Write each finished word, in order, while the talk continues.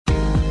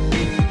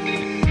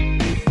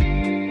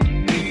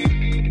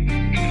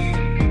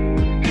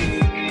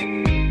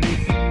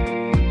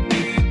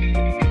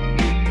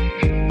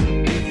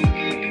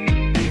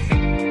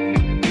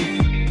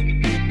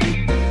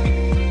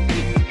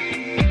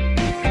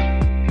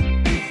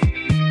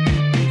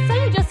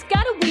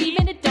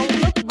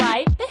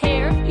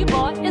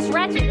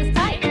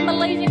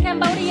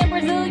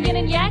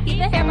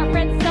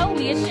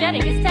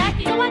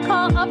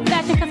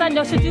I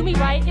know she'll do me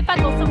right. If I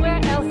go somewhere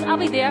else, I'll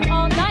be there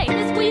all night.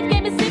 This weave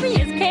game is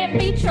serious, can't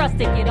be trusted.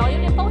 Get all your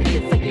info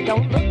here so you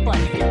don't look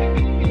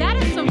busted. That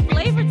is some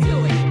flavor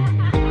to it.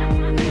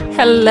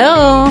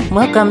 Hello,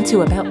 welcome to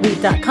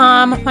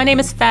aboutweave.com. My name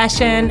is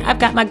Fashion. I've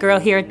got my girl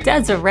here,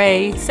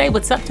 Desiree. Say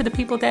what's up to the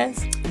people, Des.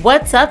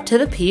 What's up to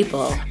the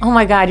people? Oh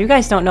my God, you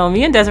guys don't know.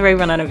 Me and Desiree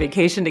went on a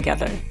vacation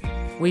together.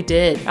 We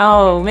did.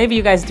 Oh, maybe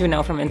you guys do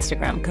know from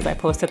Instagram because I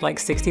posted like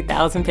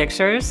 60,000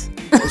 pictures.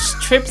 Those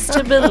trips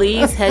to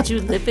Belize had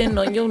you living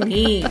on your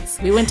knees.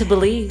 We went to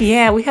Belize.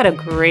 Yeah, we had a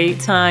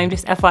great time.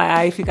 Just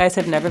FYI, if you guys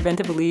have never been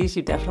to Belize,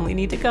 you definitely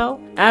need to go.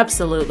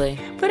 Absolutely.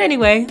 But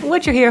anyway,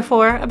 what you're here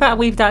for,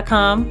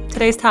 aboutweave.com.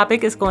 Today's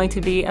topic is going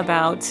to be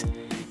about,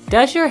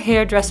 does your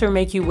hairdresser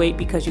make you wait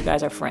because you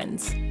guys are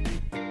friends?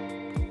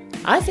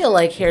 I feel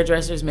like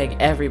hairdressers make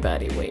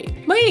everybody wait.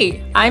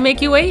 Wait, I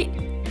make you wait?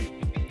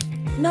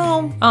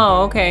 No.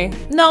 Oh, okay.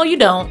 No, you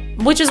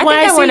don't. Which is I why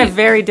think I we're see in a you.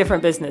 very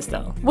different business,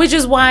 though. Which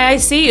is why I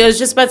see you. I was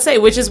just about to say,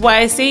 which is why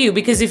I see you.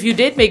 Because if you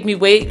did make me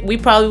wait, we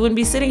probably wouldn't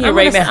be sitting here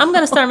right now. I'm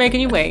going to start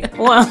making you wait.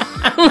 Well,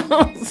 I'm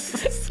going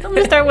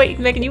to start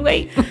making you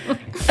wait.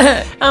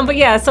 But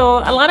yeah, so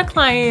a lot of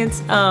clients,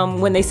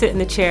 when they sit in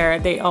the chair,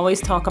 they always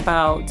talk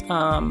about,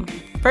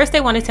 first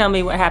they want to tell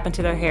me what happened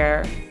to their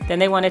hair. Then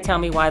they want to tell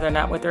me why they're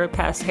not with their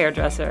past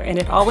hairdresser. And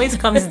it always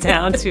comes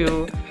down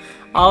to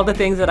all the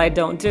things that I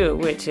don't do,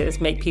 which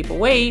is make people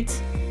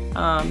wait,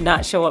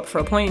 not show up for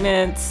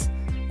appointments,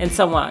 and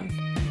so on.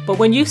 But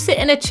when you sit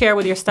in a chair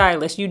with your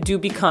stylist, you do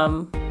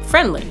become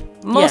friendly.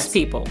 Most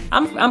people.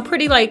 I'm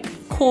pretty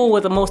cool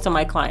with most of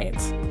my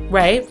clients.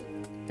 Right.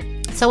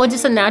 So it's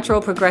just a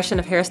natural progression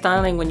of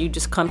hairstyling when you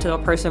just come to a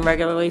person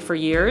regularly for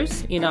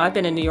years. You know, I've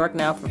been in New York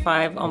now for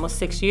almost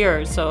 6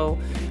 years. So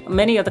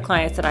many of the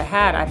clients that I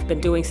had, I've been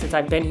doing since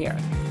I've been here.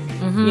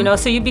 Mm-hmm. You know,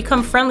 so you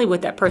become friendly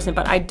with that person,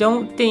 but I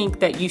don't think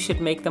that you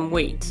should make them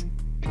wait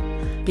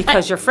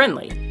because you're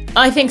friendly.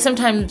 I think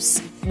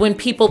sometimes when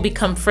people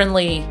become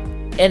friendly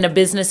in a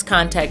business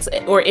context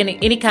or in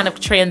any kind of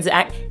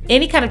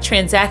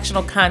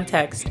transactional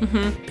context,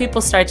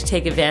 people start to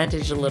take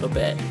advantage a little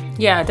bit.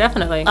 Yeah,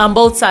 definitely. On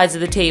both sides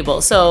of the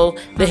table. So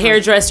the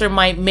hairdresser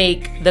might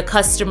make the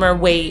customer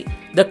wait.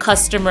 The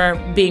customer,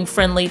 being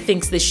friendly,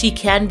 thinks that she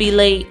can be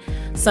late.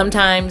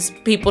 Sometimes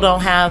people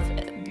don't have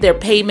their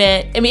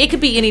payment. I mean, it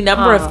could be any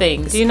number of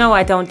things. Do you know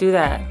I don't do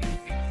that?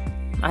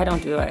 I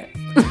don't do it.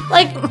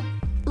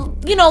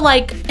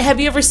 Have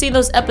you ever seen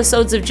those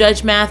episodes of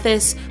Judge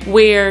Mathis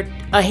where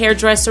a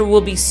hairdresser will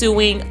be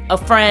suing a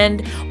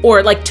friend,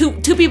 or two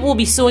people will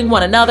be suing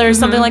one another or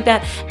something like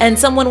that, and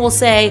someone will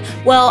say,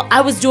 well,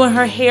 I was doing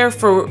her hair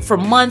for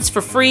months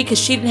for free because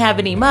she didn't have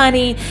any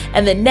money,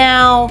 and then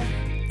now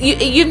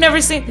you've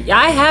never seen.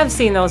 I have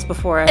seen those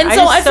before, and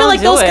so I feel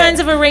like those kinds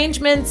of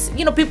arrangements,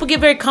 people get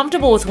very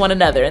comfortable with one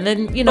another, and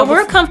then But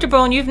we're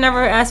comfortable, and you've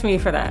never asked me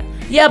for that.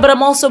 Yeah, but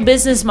I'm also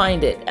business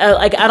minded.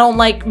 I don't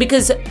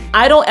because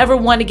I don't ever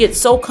want to get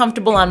so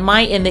comfortable on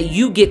my end that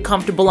you get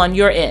comfortable on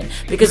your end.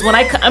 Because when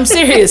I'm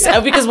serious.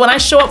 Because when I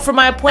show up for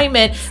my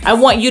appointment, I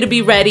want you to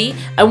be ready.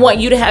 I want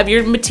you to have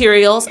your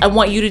materials. I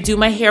want you to do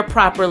my hair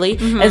properly.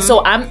 And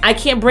so I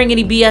can't bring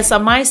any BS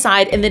on my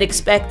side and then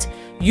expect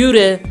you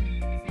to.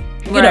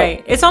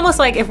 Right. It's almost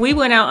like if we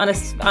went out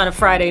on a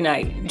Friday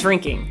night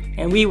drinking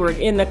and we were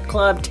in the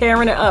club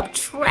tearing it up,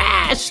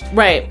 trashed.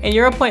 Right. And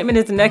your appointment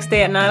is the next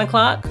day at 9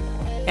 o'clock.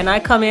 And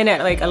I come in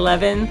at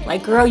 11,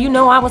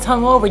 girl, I was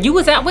hungover. You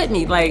was out with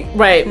me.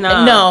 Right.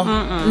 Nah, no.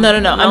 I'm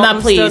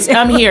not pleased.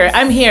 I'm here.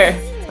 I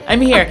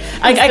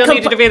still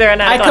need you to be there at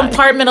 9 I o'clock.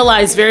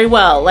 compartmentalize very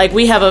well.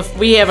 We have a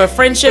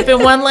friendship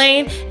in one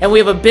lane, and we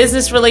have a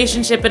business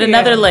relationship in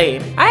another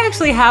lane. I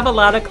actually have a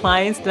lot of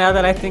clients, now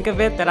that I think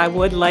of it, that I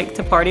would like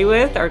to party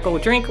with or go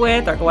drink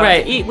with or go out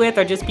to eat with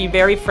or just be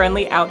very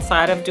friendly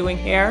outside of doing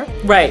hair.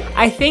 Right.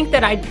 I think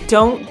that I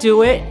don't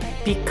do it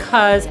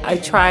because I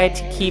try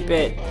to keep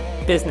it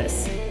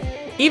business.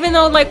 Even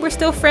though we're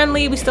still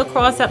friendly, we still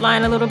cross that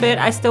line a little bit.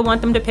 I still want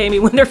them to pay me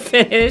when they're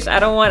finished. I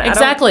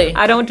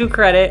don't do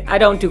credit. I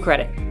don't do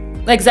credit.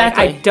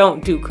 Exactly. I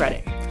don't do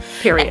credit.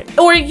 Period.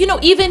 Or even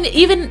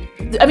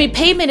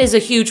payment is a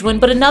huge one,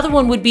 but another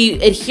one would be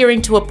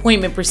adhering to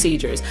appointment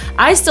procedures.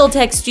 I still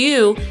text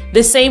you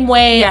the same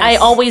way I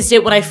always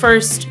did when I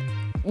first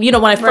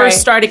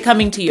started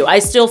coming to you. I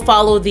still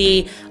follow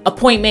the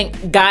appointment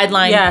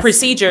guideline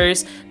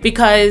procedures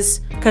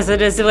because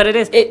it is what it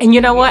is. And you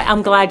know what?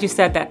 I'm glad you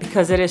said that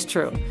because it is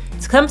true.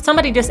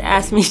 Somebody just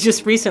asked me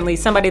just recently,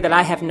 somebody that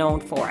I have known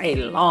for a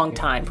long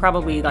time,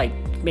 probably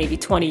maybe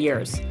 20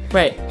 years.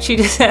 Right. She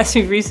just asked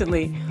me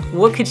recently,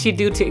 what could she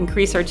do to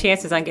increase her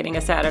chances on getting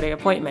a Saturday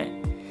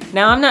appointment?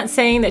 Now, I'm not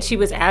saying that she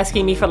was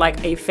asking me for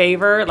a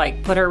favor,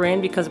 put her in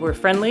because we're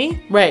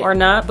friendly or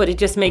not, but it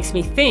just makes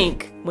me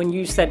think when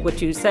you said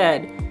what you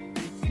said,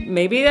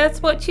 maybe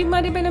that's what she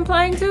might have been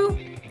implying to.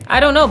 I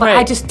don't know, but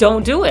I just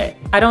don't do it.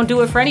 I don't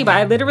do it for anybody.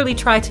 I literally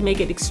try to make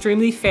it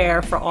extremely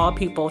fair for all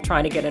people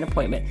trying to get an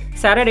appointment.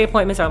 Saturday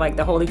appointments are like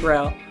the holy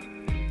grail.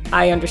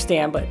 I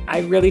understand, but I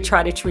really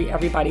try to treat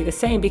everybody the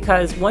same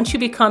because once you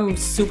become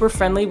super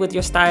friendly with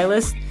your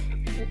stylist,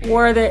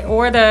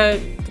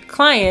 the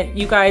client,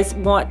 you guys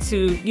want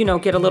to,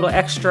 get a little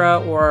extra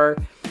or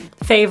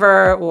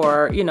favor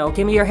or,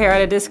 give me your hair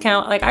at a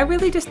discount. Like, I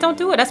really just don't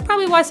do it. That's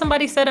probably why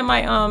somebody said in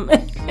my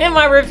in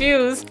my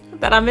reviews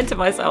that I'm into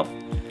myself.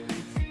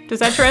 Does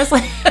that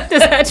translate?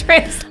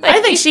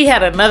 I think she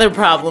had another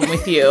problem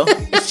with you.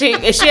 She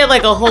had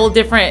like a whole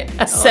different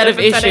set of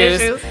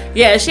issues.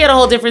 Yeah, she had a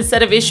whole different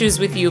set of issues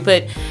with you.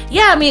 But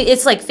yeah, I mean,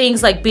 it's like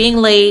things like being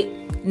late,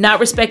 not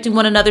respecting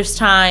one another's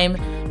time,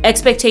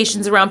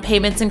 expectations around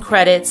payments and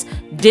credits,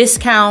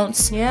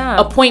 discounts,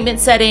 appointment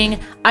setting.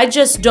 I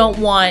just don't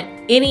want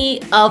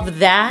any of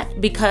that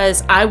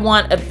because I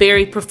want a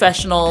very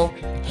professional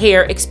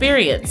hair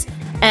experience.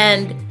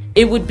 And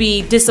it would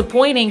be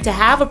disappointing to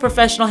have a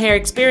professional hair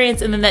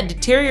experience and then that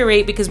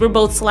deteriorate because we're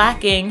both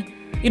slacking.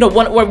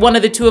 One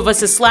of the two of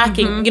us is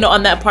slacking,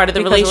 on that part of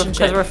the relationship.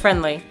 Because we're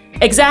friendly.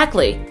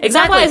 Exactly. Is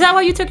that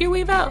why you took your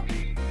weave out?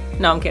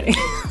 No, I'm kidding.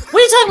 What are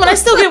you talking about? I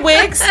still get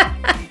wigs.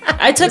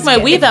 I took my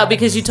weave out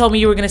because you told me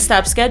you were going to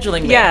stop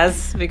scheduling me.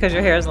 Yes, because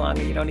your hair is long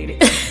and you don't need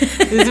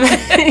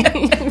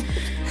it.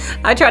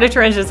 I try to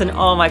transition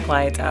all my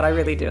clients out. I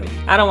really do.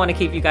 I don't want to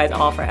keep you guys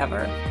all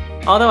forever.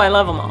 Although I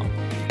love them all.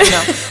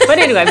 But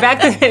anyway,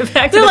 back to they're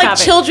like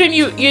topic.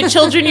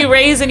 Children you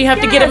raise and you have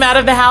to get them out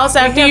of the house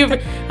after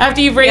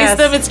you've raised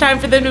them. It's time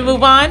for them to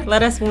move on.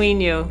 Let us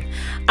wean you.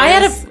 I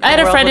had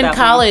a friend in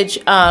college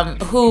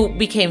who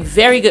became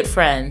very good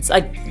friends,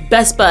 like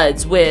best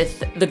buds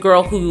with the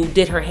girl who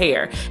did her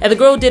hair. And the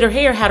girl who did her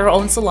hair had her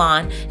own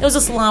salon. It was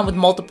a salon with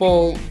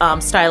multiple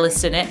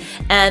stylists in it.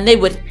 And they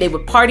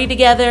would party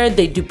together.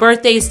 They'd do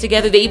birthdays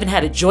together. They even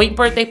had a joint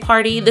birthday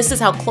party. This is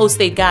how close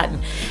they'd gotten.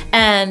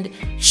 And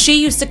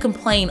she used to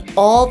complain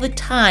all the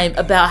time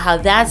about how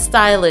that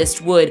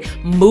stylist would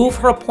move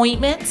her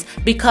appointments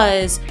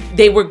because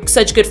they were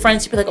such good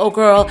friends. She'd be like, oh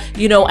girl,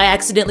 I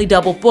accidentally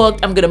double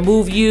booked. I'm going to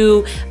move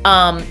you.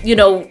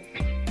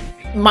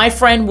 My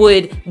friend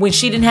would, when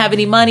she didn't have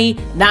any money,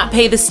 not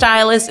pay the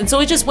stylist. And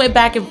so it just went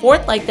back and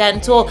forth like that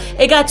until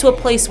it got to a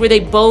place where they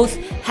both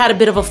had a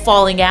bit of a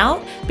falling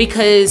out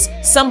because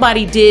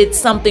somebody did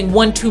something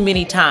one too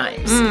many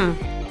times.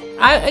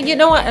 You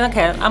know what?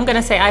 Okay, I'm going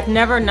to say I've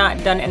never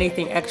not done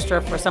anything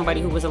extra for somebody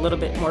who was a little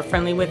bit more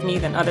friendly with me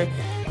than other.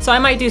 So I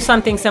might do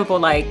something simple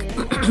like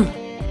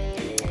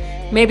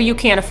maybe you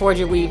can't afford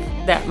your weave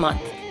that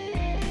month.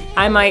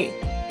 I might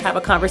have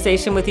a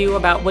conversation with you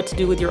about what to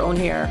do with your own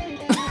hair.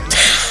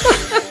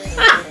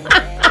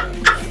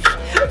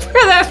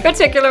 For that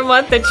particular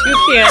month that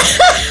you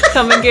can't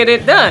come and get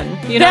it done.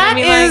 You know what I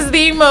mean? That is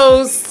the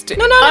most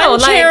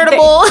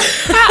uncharitable.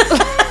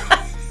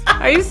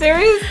 Are you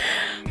serious?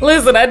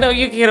 Listen, I know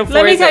you can't afford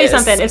Let me tell you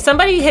something. If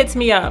somebody hits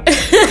me up.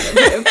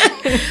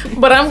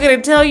 But I'm going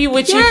to tell you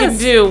what you can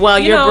do while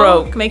you're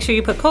broke. Make sure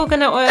you put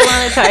coconut oil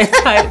on it. Tie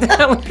it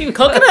down.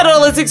 Coconut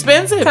oil is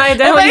expensive. Tie it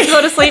down when you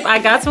go to sleep. I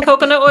got some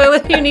coconut oil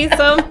if you need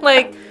some.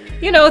 Like,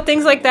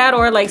 things like that.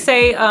 Or like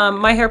say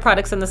my hair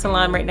products in the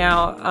salon right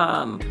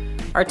now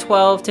are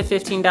 $12 to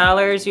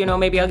 $15.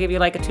 Maybe I'll give you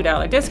like a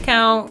 $2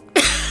 discount.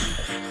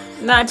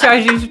 Not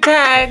charge you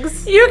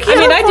tags. You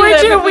can't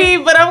afford your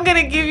weave, but I'm going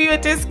to give you a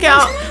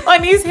discount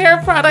on these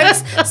hair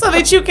products so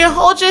that you can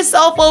hold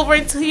yourself over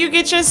until you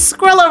get your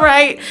Skrilla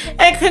right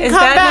and can come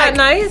back. Is that not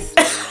nice?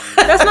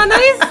 That's not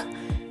nice?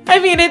 I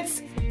mean,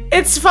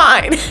 it's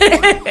fine.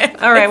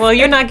 All right, well,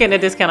 you're not getting a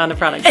discount on the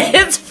product.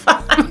 It's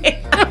fine.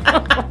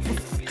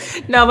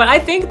 No, but I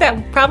think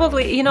that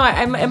probably,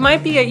 it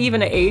might be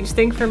even an age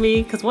thing for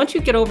me because once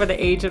you get over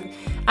the age of,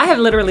 I have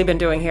literally been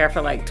doing hair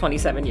for like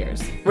 27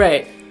 years.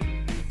 Right.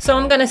 So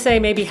I'm going to say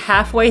maybe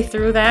halfway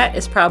through that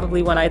is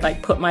probably when I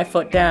like put my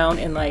foot down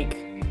and like,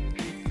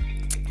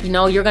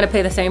 you're going to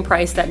pay the same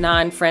price that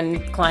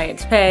non-friend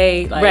clients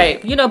pay. Like,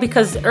 right.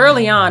 Because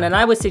early on, and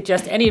I would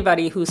suggest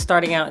anybody who's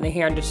starting out in the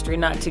hair industry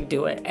not to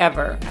do it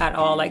ever at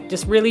all. Like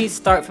just really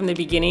start from the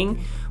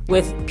beginning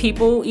with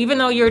people, even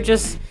though you're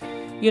just,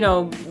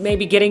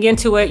 maybe getting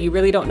into it, you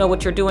really don't know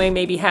what you're doing,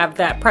 maybe have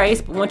that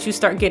price. But once you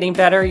start getting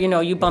better,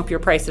 you bump your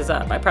prices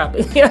up. I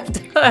probably,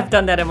 I've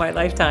done that in my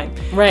lifetime.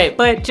 Right.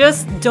 But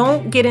just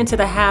don't get into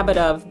the habit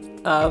of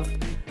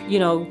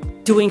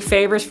doing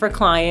favors for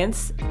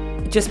clients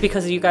just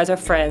because you guys are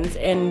friends.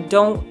 And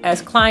don't,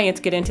 as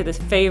clients, get into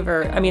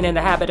in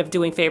the habit of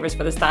doing favors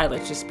for the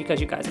stylist just because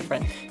you guys are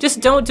friends. Just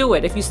don't do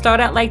it. If you start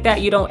out like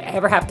that, you don't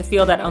ever have to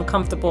feel that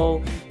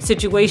uncomfortable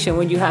situation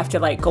when you have to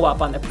like go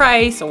up on the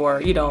price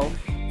or,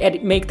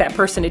 make that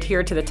person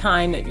adhere to the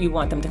time that you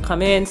want them to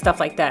come in, stuff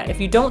like that. If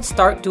you don't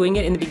start doing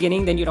it in the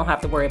beginning, then you don't have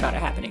to worry about it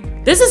happening.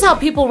 This is how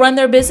people run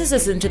their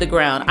businesses into the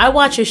ground. I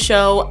watch a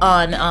show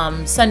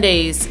on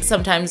Sundays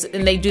sometimes,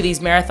 and they do these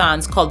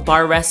marathons called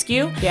Bar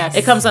Rescue. Yes.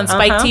 It comes on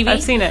Spike TV.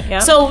 I've seen it, yeah.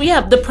 So,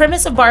 the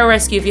premise of Bar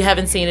Rescue, if you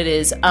haven't seen it,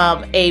 is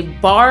a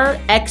bar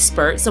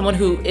expert, someone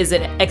who is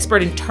an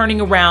expert in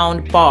turning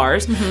around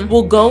bars,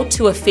 will go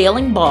to a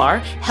failing bar,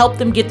 help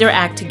them get their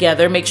act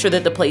together, make sure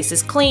that the place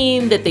is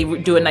clean, that they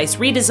do a nice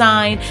redesign,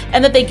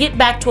 and that they get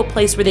back to a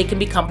place where they can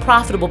become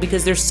profitable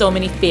because there's so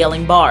many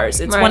failing bars.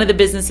 It's one of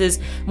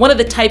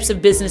the types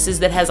of businesses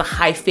that has a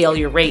high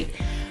failure rate.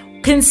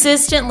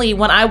 consistently,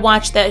 when I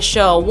watch that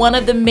show, one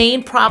of the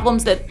main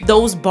problems that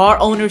those bar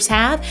owners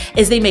have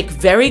is they make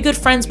very good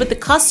friends with the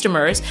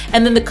customers,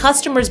 and then the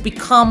customers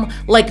become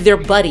like their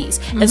buddies.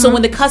 And so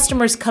when the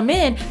customers come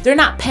in, they're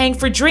not paying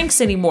for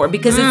drinks anymore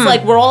because it's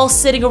like we're all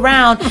sitting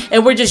around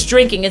and we're just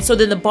drinking. And so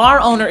then the bar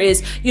owner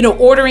is,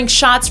 ordering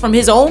shots from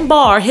his own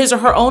bar, his or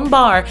her own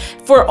bar,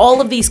 for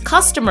all of these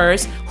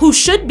customers who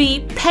should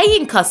be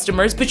paying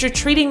customers, but you're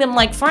treating them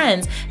like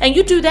friends. And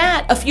you do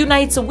that a few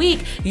nights a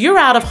week, you're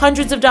out of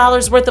hundreds of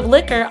dollars worth of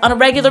liquor on a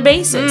regular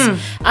basis.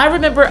 I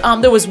remember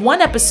there was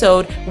one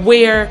episode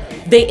where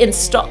they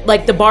installed,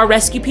 like the bar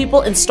rescue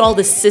people installed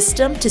a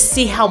system to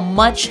see how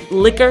much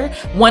liquor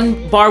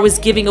one bar was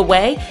giving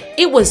away.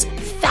 It was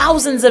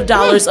thousands of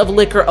dollars of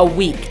liquor a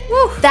week.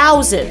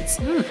 Thousands.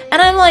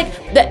 And I'm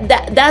like,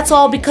 that's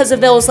all because of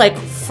those like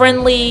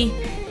friendly,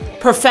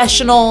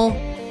 professional,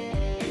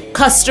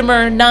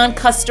 customer,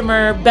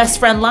 non-customer, best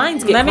friend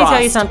lines get Let crossed. me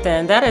tell you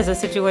something. That is a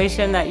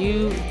situation that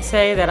you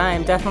say that I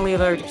am definitely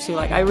allergic to.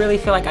 Like, I really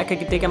feel like I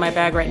could dig in my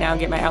bag right now and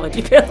get my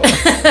allergy pill.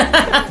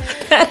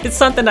 That is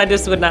something I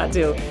just would not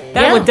do.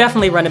 That would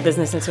definitely run a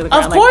business into the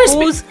ground. Of course.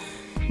 Like,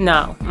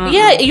 no.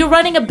 Yeah, you're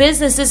running a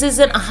business. This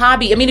isn't a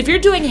hobby. I mean, if you're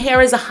doing hair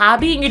as a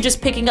hobby and you're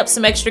just picking up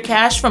some extra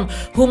cash from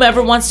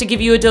whomever wants to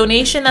give you a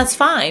donation, that's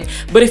fine.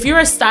 But if you're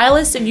a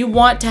stylist and you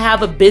want to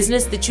have a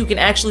business that you can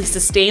actually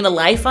sustain a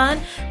life on,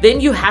 then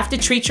you have to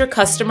treat your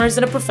customers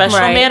in a professional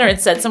manner and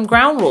set some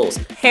ground rules.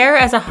 Hair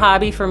as a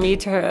hobby for me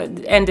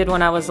ended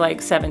when I was like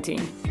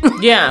 17.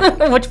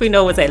 Yeah. Which we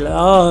know was a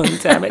long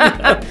time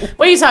ago.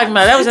 What are you talking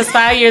about? That was just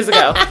 5 years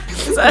ago.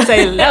 That's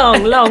a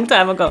long, long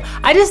time ago.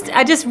 I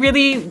just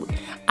really,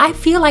 I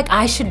feel like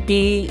I should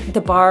be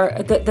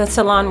the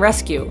salon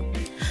rescue.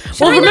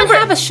 Should I not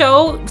have a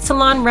show,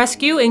 Salon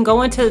Rescue, and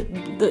go into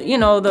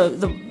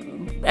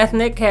the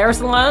ethnic hair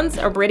salons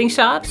or braiding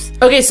shops?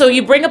 Okay, so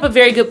you bring up a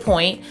very good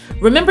point.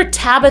 Remember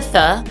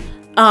Tabitha?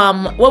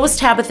 What was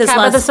Tabitha's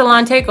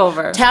Salon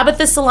Takeover.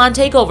 Tabitha Salon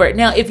Takeover.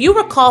 Now, if you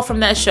recall from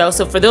that show,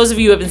 so for those of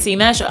you who haven't seen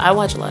that show, I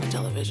watch a lot of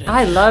television.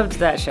 I loved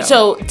that show.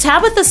 So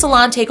Tabitha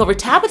Salon Takeover.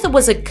 Tabitha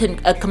was a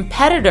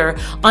competitor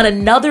on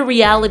another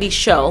reality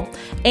show,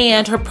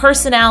 and her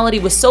personality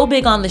was so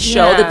big on the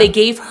show that they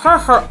gave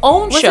her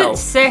own show.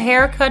 Was it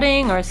hair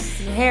cutting or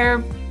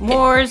hair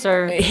wars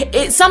or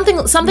something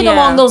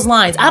along those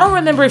lines? I don't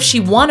remember if she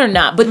won or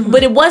not,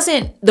 but it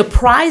wasn't, the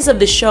prize of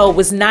the show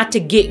was not to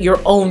get your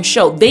own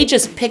show. They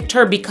just picked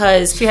her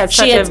because she had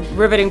such a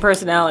riveting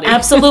personality.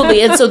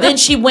 Absolutely. And so then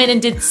she went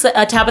and did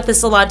Tabitha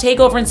Salon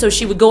Takeover, and so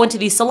she would go into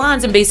these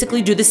salons and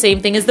basically do the same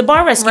thing as the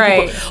bar rescue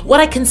people.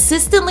 What I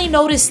consistently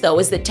noticed though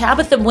is that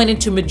Tabitha went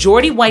into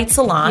majority white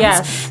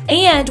salons,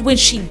 and when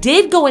she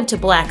did go into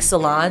black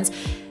salons,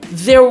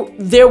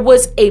 there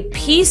was a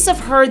piece of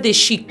her that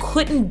she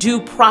couldn't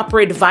do proper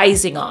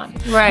advising on.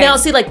 Now,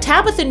 see, like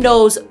Tabitha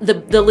knows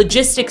the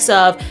logistics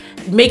of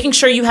making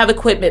sure you have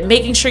equipment,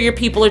 making sure your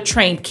people are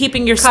trained,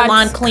 keeping your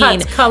salon clean,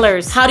 cuts,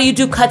 colors. How do you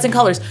do cuts and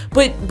colors?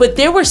 But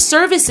there were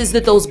services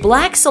that those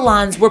black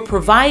salons were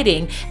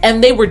providing,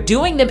 and they were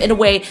doing them in a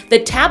way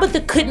that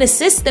Tabitha couldn't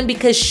assist them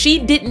because she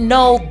didn't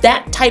know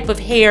that type of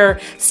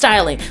hair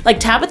styling. Like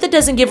Tabitha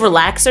doesn't give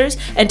relaxers,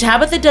 and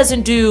Tabitha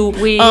doesn't do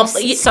weaves,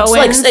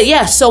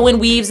 sew-ins, sew-in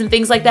weaves and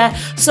things like that.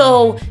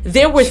 So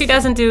she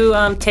doesn't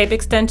do tape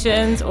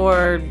extensions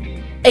or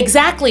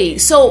exactly.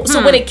 So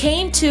when it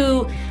came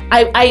to,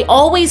 I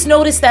always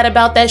noticed that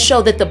about that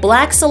show, that the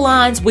black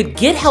salons would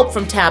get help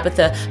from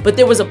Tabitha, but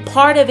there was a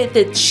part of it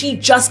that she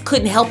just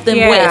couldn't help them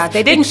with. Yeah,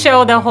 they didn't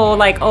show the whole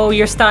like, oh,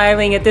 you're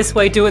styling it this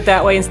way, do it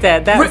that way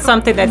instead. That's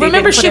something that they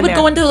remember didn't put she in would there.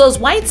 go into those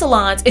white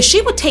salons and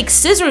she would take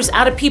scissors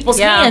out of people's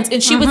hands,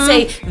 and she would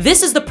say,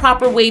 this is the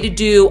proper way to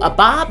do a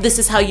bob, this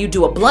is how you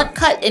do a blunt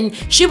cut, and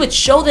she would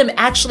show them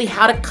actually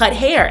how to cut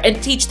hair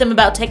and teach them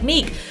about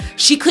technique.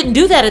 She couldn't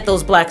do that at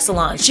those black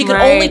salons. She could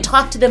only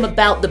talk to them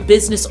about the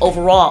business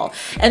overall.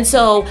 And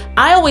so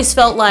I always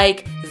felt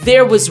like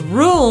there was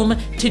room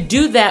to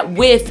do that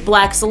with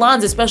black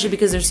salons, especially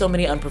because there's so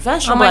many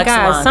unprofessional black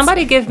salons. Oh my God,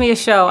 somebody give me a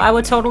show. I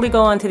would totally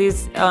go into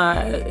these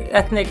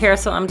ethnic hair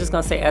salons. I'm just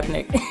going to say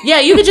ethnic.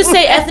 Yeah, you could just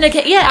say ethnic.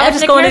 Yeah, I would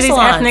just go into these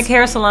ethnic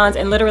hair salons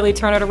and literally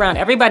turn it around.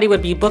 Everybody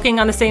would be booking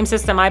on the same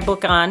system I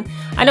book on.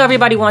 I know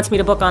everybody wants me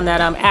to book on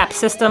that app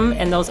system,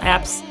 and those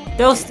apps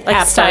like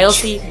apps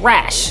are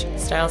trash.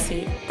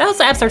 Those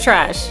apps are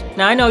trash.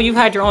 Now, I know you've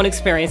had your own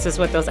experiences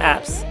with those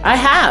apps. I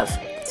have.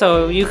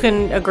 So you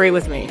can agree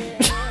with me.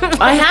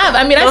 I have.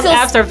 I mean, those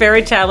apps are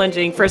very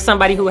challenging for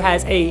somebody who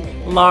has a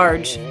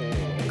large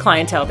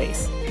clientele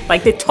base.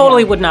 Like, they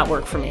totally would not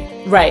work for me.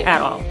 Right.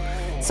 At all.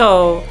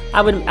 So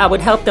I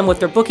would help them with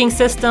their booking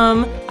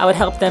system. I would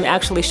help them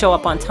actually show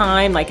up on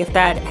time. Like if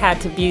that had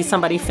to be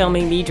somebody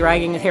filming me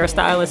dragging a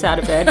hairstylist out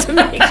of bed to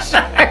make sure.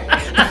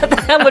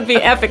 That would be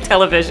epic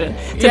television.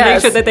 To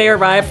make sure that they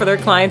arrive for their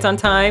clients on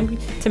time.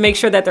 To make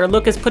sure that their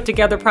look is put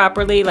together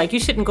properly. Like you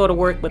shouldn't go to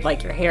work with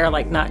like your hair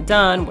like not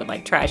done, with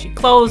like trashy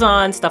clothes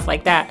on, stuff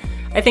like that.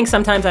 I think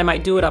sometimes I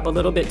might do it up a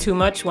little bit too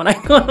much when I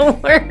go to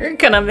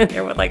work and I'm in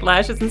there with like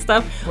lashes and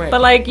stuff. Right.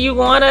 But like you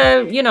want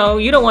to, you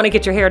don't want to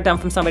get your hair done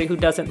from somebody who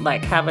doesn't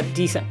like have a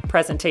decent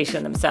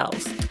presentation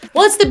themselves.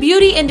 Well, it's the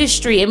beauty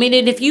industry. I mean,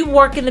 and if you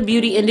work in the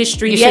beauty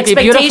industry, the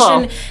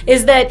expectation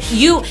is that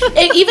you,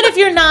 even if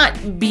you're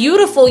not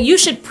beautiful, you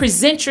should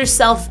present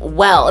yourself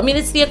well. I mean,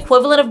 it's the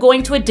equivalent of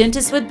going to a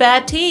dentist with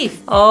bad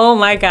teeth. Oh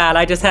my God,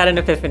 I just had an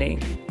epiphany.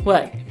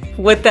 What?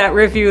 With that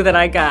review that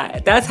I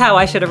got. That's how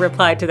I should have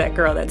replied to that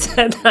girl that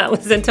said that I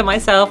was into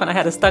myself and I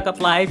had a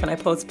stuck-up life and I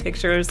post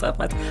pictures of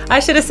myself. I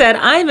should have said,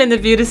 I'm in the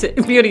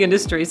beauty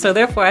industry, so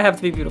therefore I have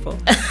to be beautiful.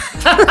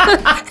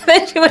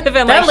 Then she would have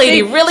been that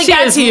lady really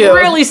got to you.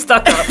 Really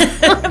stuck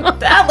up.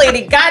 That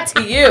lady got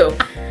to you.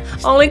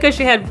 Only because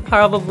she had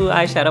horrible blue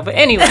eyeshadow. But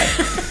anyway,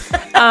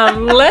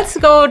 let's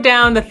go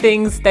down the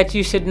things that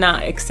you should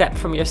not accept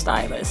from your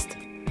stylist.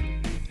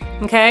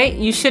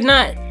 Okay?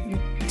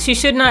 She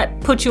should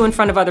not put you in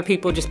front of other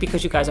people just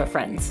because you guys are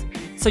friends.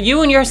 So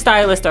you and your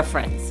stylist are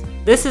friends.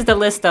 This is the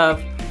list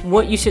of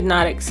what you should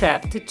not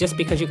accept just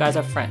because you guys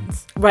are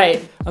friends.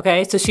 Right.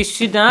 Okay? So she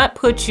should not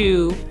put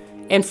you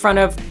in front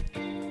of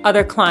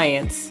other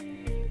clients.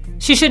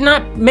 She should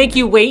not make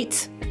you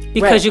wait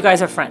because you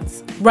guys are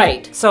friends.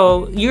 Right.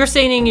 So you're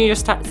sitting in your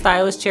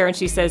stylist chair and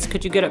she says,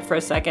 could you get up for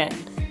a second?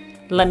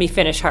 Let me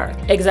finish her.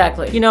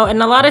 Exactly.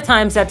 And a lot of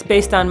times that's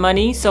based on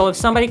money. So if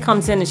somebody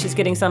comes in and she's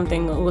getting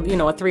something with, a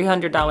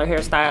 $300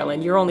 hairstyle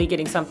and you're only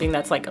getting something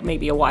that's like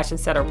maybe a wash and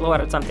set or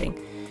blowout or something,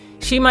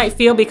 she might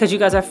feel because you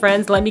guys are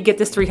friends, let me get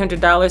this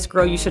 $300,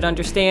 girl, you should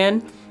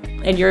understand.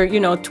 And your,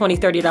 $20,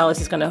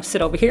 $30 is going to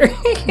sit over here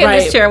in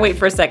this chair and wait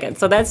for a second.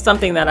 So that's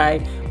something that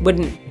I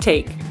wouldn't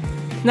take.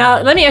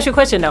 Now, let me ask you a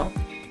question though.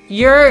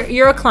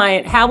 You're a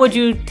client. How would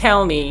you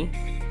tell me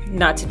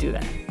not to do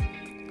that?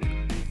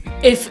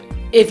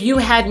 If you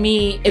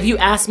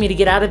asked me to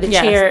get out of the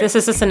chair. This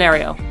is a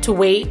scenario. To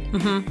wait.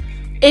 Mm-hmm.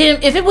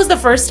 If it was the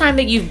first time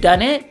that you've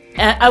done it,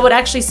 I would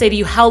actually say to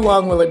you, how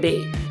long will it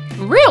be?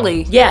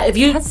 Really? Yeah.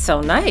 That's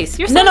so nice.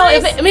 You're so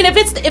nice.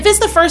 If it's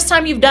the first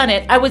time you've done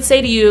it, I would say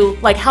to you,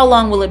 like, how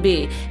long will it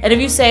be? And if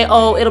you say,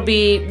 oh, it'll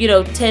be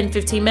 10,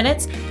 15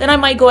 minutes, then I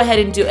might go ahead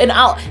and do. And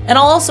I'll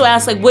also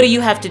ask, like, what do you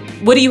have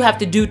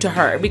to do to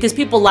her? Because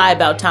people lie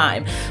about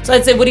time. So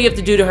I'd say, what do you have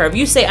to do to her? If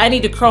you say I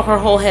need to curl her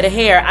whole head of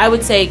hair, I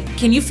would say,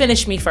 can you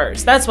finish me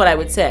first? That's what I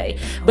would say.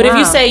 But if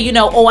you say,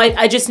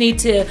 I just need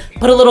to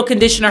put a little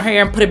conditioner in her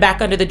hair and put it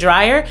back under the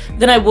dryer,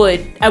 then I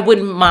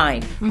wouldn't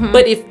mind. Mm-hmm.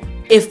 But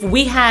if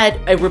we had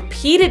a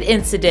repeated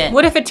incident.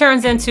 What if it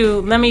turns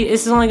into,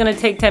 this is only going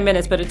to take 10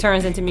 minutes, but it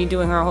turns into me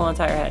doing her whole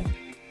entire head?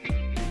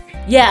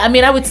 Yeah, I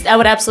mean, I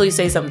would absolutely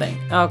say something.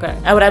 Okay.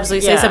 I would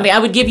absolutely say something. I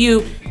would give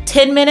you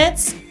 10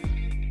 minutes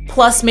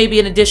plus maybe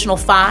an additional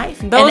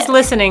 5. Those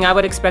listening, I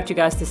would expect you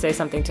guys to say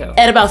something too.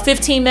 At about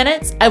 15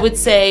 minutes, I would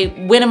say,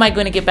 when am I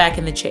going to get back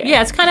in the chair?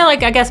 Yeah, it's kind of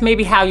like, I guess,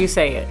 maybe how you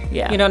say it.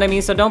 Yeah. You know what I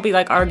mean? So don't be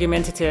like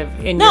argumentative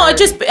I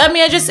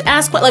just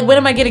ask, when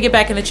am I going to get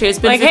back in the chair? It's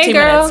been 15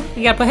 minutes.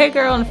 You got to put hey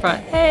girl in the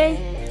front. Hey.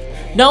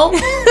 No,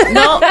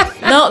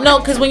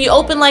 because when you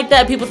open like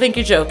that, people think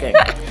you're joking.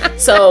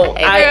 So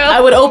hey,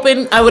 I would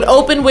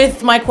open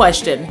with my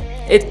question.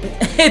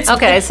 It's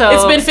okay. So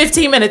it's been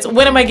 15 minutes.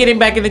 When am I getting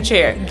back in the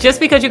chair?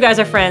 Just because you guys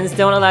are friends,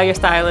 don't allow your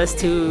stylist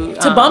to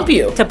bump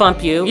you. To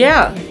bump you.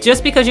 Yeah.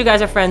 Just because you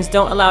guys are friends,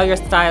 don't allow your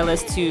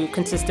stylist to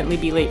consistently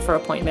be late for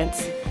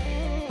appointments.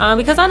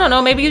 Because I don't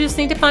know, maybe you just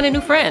need to find a new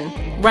friend.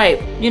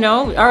 Right.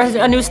 Or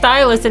a new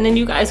stylist, and then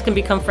you guys can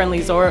become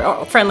friendly,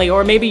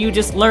 or maybe you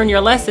just learn your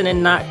lesson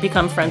and not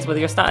become friends with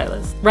your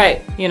stylist.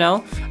 Right.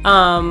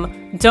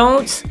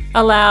 Don't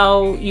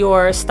allow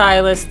your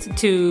stylist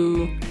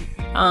to,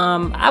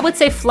 I would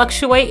say,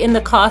 fluctuate in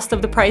the cost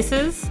of the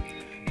prices.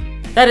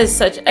 That is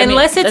such.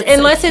 Unless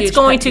it's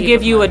going to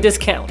give you a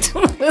discount.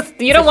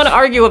 You don't want to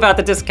argue about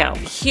the discount.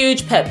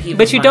 Huge pet peeve.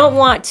 But you don't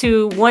want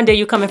to. One day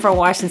you come in for a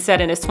wash and set,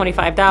 and it's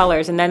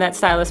 $25, and then that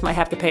stylist might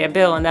have to pay a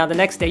bill. And now the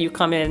next day you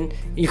come in,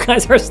 you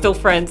guys are still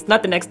friends.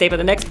 Not the next day, but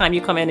the next time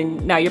you come in,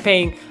 and now you're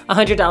paying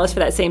 $100 for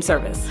that same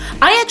service.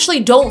 I actually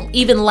don't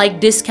even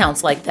like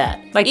discounts like that.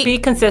 Be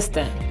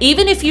consistent.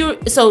 Even if you.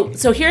 So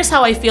here's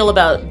how I feel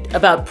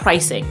about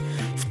pricing.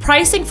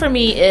 Pricing for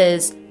me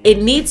is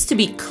it needs to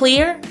be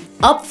clear,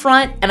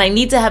 upfront, and I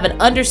need to have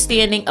an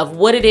understanding of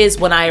what it is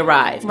when I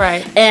arrive.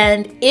 Right.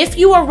 And if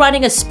you are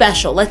running a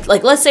special,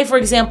 let's say, for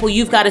example,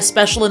 you've got a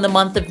special in the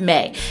month of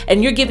May,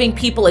 and you're giving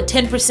people a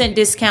 10%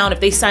 discount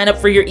if they sign up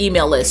for your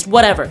email list,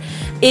 whatever.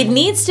 It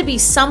needs to be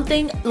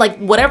something, like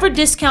whatever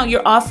discount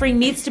you're offering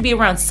needs to be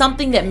around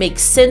something that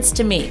makes sense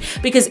to me.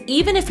 Because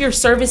even if your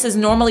service is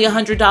normally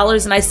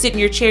 $100 and I sit in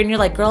your chair and you're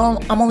like,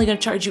 girl, I'm only going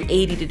to charge you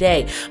 $80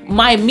 today.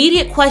 My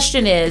immediate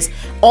question is,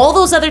 all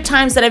those other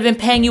times that I've been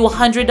paying you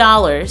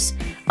 $100,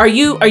 are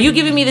you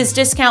giving me this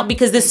discount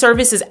because this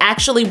service is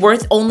actually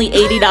worth only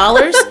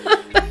 $80?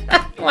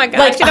 Oh my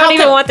gosh, you don't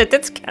even want the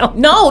discount.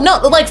 No.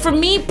 Like for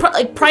me,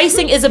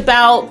 pricing is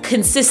about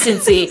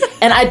consistency,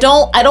 and I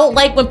don't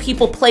like when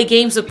people play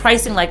games with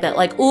pricing like that.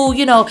 Like, ooh,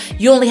 you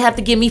only have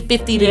to give me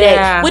 $50 today.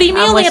 Yeah, what do you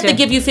mean only have to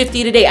give you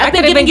 $50 today? I've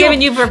been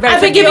giving you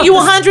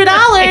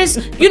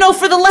 $100,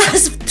 for the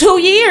last 2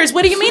 years.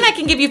 What do you mean I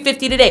can give you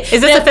 $50 today?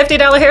 Is this a $50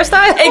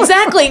 hairstyle?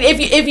 Exactly.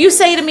 If you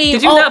say to me,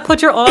 did you not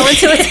put your all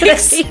into it today?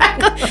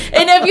 Exactly.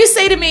 And if you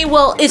say to me,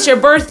 well, it's your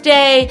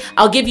birthday,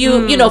 I'll give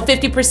you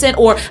 50%,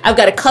 or I've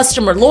got a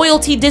customer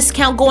loyalty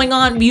discount going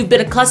on. You've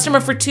been a customer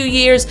for 2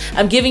 years.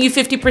 I'm giving you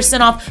 50%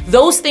 off.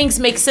 Those things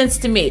make sense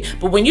to me.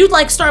 But when you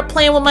start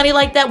playing with money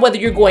like that, whether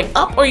you're going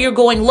up or you're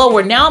going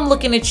lower, now I'm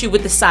looking at you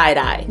with the side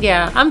eye.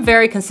 Yeah, I'm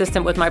very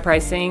consistent with my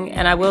pricing,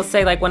 and I will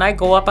say when I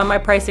go up on my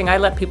pricing, I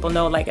let people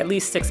know at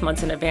least 6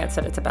 months in advance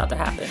that it's about to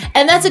happen.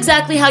 And that's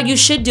exactly how you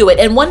should do it.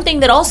 And one thing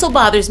that also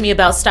bothers me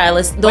about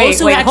stylists,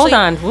 hold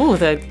on. Ooh,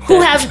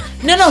 who have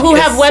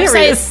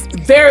websites,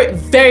 very,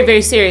 very,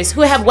 very serious,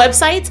 who have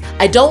websites.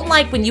 I don't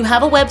like when you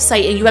have a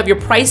website and you have your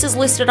prices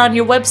listed on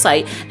your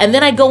website, and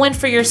then I go in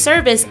for your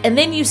service, and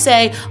then you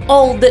say,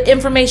 oh, the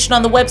information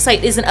on the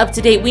website isn't up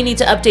to date. We need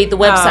to update the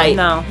website.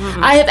 No.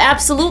 Mm-hmm. I have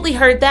absolutely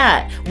heard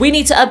that. We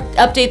need to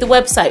update the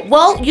website.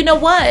 Well, you know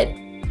what?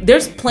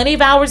 There's plenty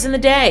of hours in the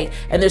day,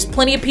 and there's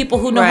plenty of people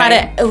who know how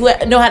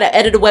to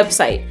edit a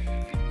website.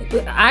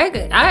 I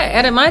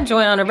edit my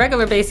joint on a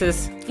regular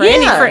basis for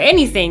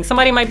anything.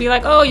 Somebody might be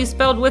like, "Oh, you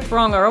spelled with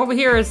wrong," or over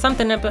here is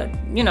something that, but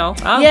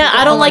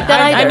I don't like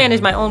that either. I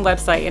manage my own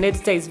website, and it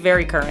stays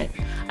very current.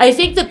 I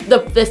think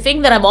that the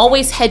thing that I'm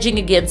always hedging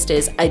against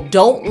is I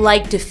don't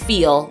like to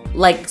feel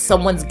like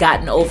someone's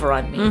gotten over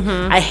on me.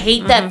 Mm-hmm. I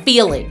hate that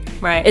feeling.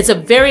 Right. It's a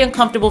very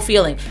uncomfortable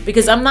feeling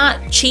because I'm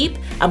not cheap.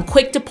 I'm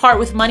quick to part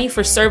with money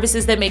for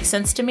services that make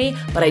sense to me,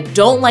 but I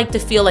don't like to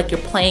feel like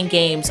you're playing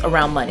games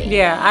around money.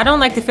 Yeah, I don't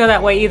like to feel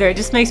that way either. It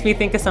just makes me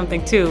think of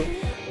something too.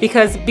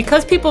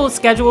 Because people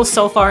schedule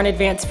so far in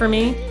advance for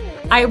me,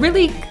 I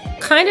really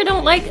kind of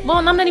don't like,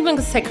 I'm not even going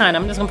to say kind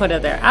of, I'm just going to put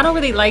it there. I don't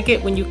really like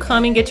it when you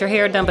come and get your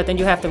hair done, but then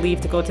you have to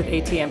leave to go to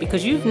the ATM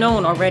because you've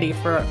known already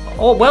for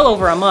well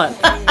over a month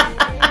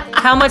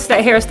how much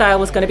that hairstyle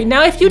was going to be.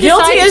 Now, if you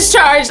decide, guilty as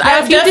charged.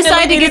 If you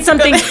decide to get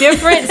something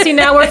different, see,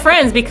 now we're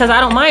friends because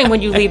I don't mind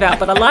when you leave out.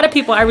 But a lot of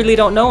people I really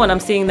don't know when I'm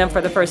seeing them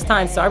for the first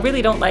time. So I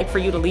really don't like for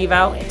you to leave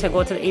out and to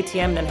go to the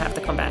ATM and then have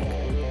to come back.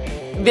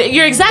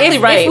 You're exactly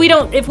right.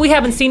 If we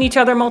haven't seen each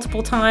other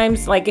multiple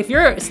times, if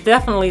you're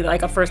definitely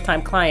a first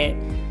time client,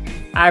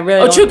 I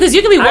really true, because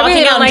you could be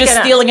walking out and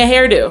just stealing a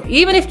hairdo.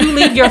 Even if you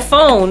leave your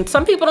phone,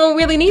 some people don't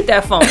really need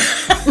that phone.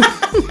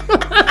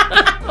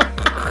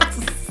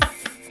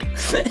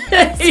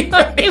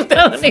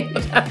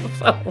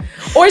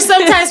 Or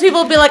sometimes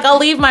people be like, I'll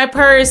leave my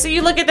purse. So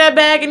you look at that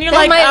bag and you're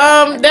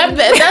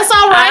that's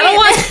all right.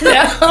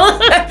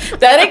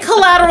 That ain't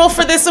collateral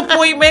for this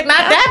appointment.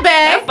 Not that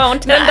bag. That phone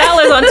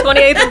 $10 on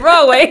 28th and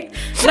Broadway.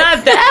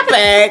 Not that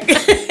bag.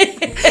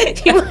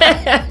 You might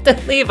have to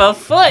leave a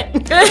foot.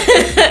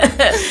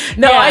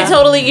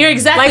 You're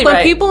exactly right.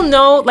 When people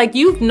know,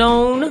 you've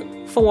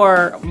known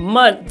for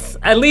months,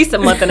 at least a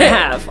month and a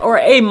half, or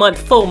a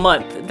full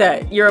month,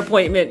 that your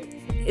appointment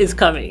is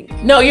coming.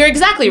 No, you're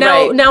exactly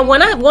right. Now,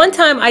 one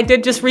time I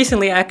did just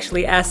recently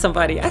actually ask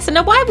somebody, I said,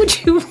 now why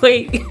would you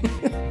wait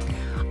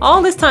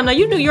all this time? Now,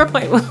 you knew your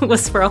appointment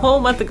was for a whole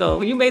month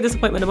ago. You made this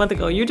appointment a month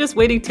ago. You're just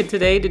waiting to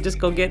today to just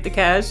go get the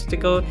cash to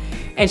go.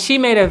 And she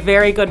made a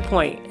very good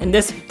point. And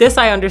this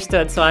I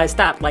understood, so I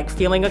stopped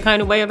feeling a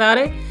kind of way about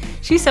it.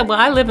 She said, well,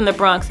 I live in the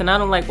Bronx and I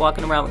don't like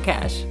walking around with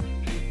cash.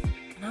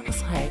 And I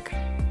was like,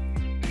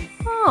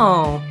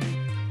 oh.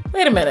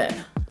 Wait a minute.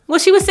 Well,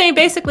 she was saying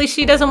basically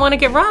she doesn't want to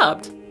get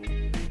robbed.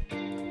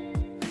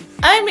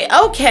 I mean,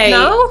 okay.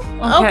 No?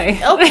 Okay.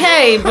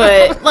 Okay,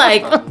 but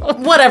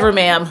whatever,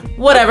 ma'am.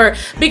 Whatever.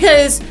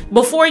 Because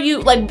before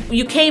you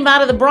came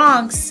out of the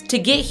Bronx to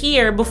get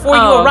here, before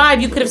you arrived,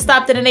 you could have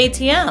stopped at an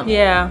ATM.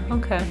 Yeah,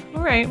 okay.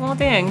 All right, well,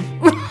 dang.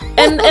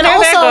 And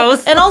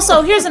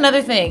also, here's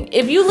another thing.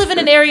 If you live in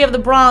an area of the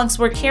Bronx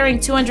where carrying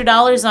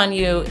 $200 on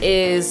you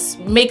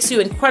makes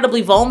you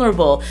incredibly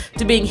vulnerable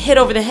to being hit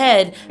over the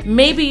head,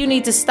 maybe you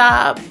need to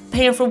stop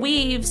paying for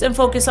weaves and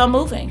focus on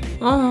moving.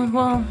 Oh,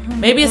 well.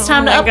 Maybe it's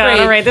time to upgrade. God,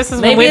 all right, this is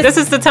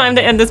the time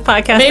to end this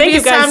podcast. Maybe Thank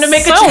you guys time to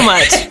make so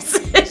much.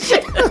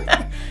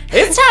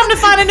 It's time to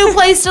find a new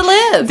place to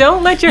live.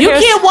 Don't let your You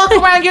can't walk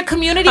around your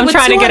community with $200.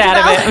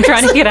 I'm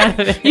trying to get out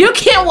of it. You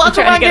can't walk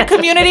around your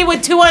community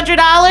with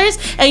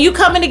 $200 and you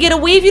coming to get a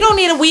weave. You don't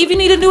need a weave. You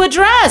need a new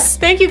address.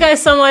 Thank you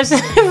guys so much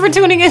for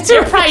tuning in.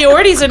 Your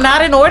priorities are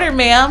not in order,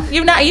 ma'am.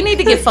 You need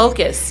to get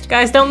focused.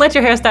 Guys, don't let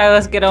your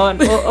hairstylist get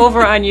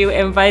over on you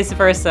and vice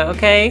versa,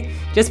 okay?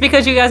 Just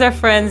because you guys are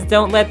friends,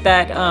 don't let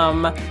that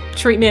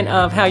treatment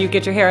of how you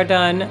get your hair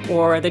done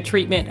or the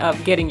treatment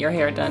of getting your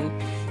hair done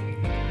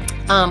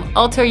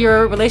alter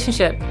your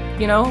relationship.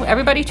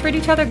 Everybody treat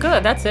each other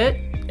good. That's it.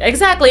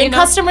 Exactly. And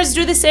customers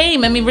do the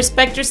same. I mean,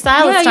 respect your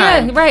stylist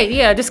time. Yeah, right.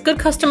 Yeah, just good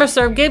customer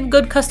service. Give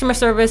good customer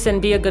service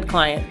and be a good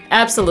client.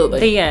 Absolutely.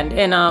 The end.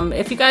 And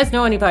if you guys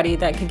know anybody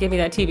that can give me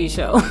that TV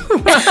show,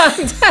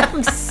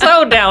 I'm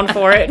so down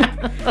for it.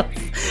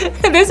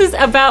 This is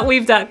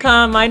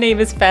aboutweave.com. My name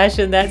is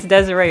Fashion. That's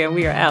Desiree, and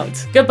we are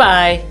out.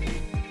 Goodbye.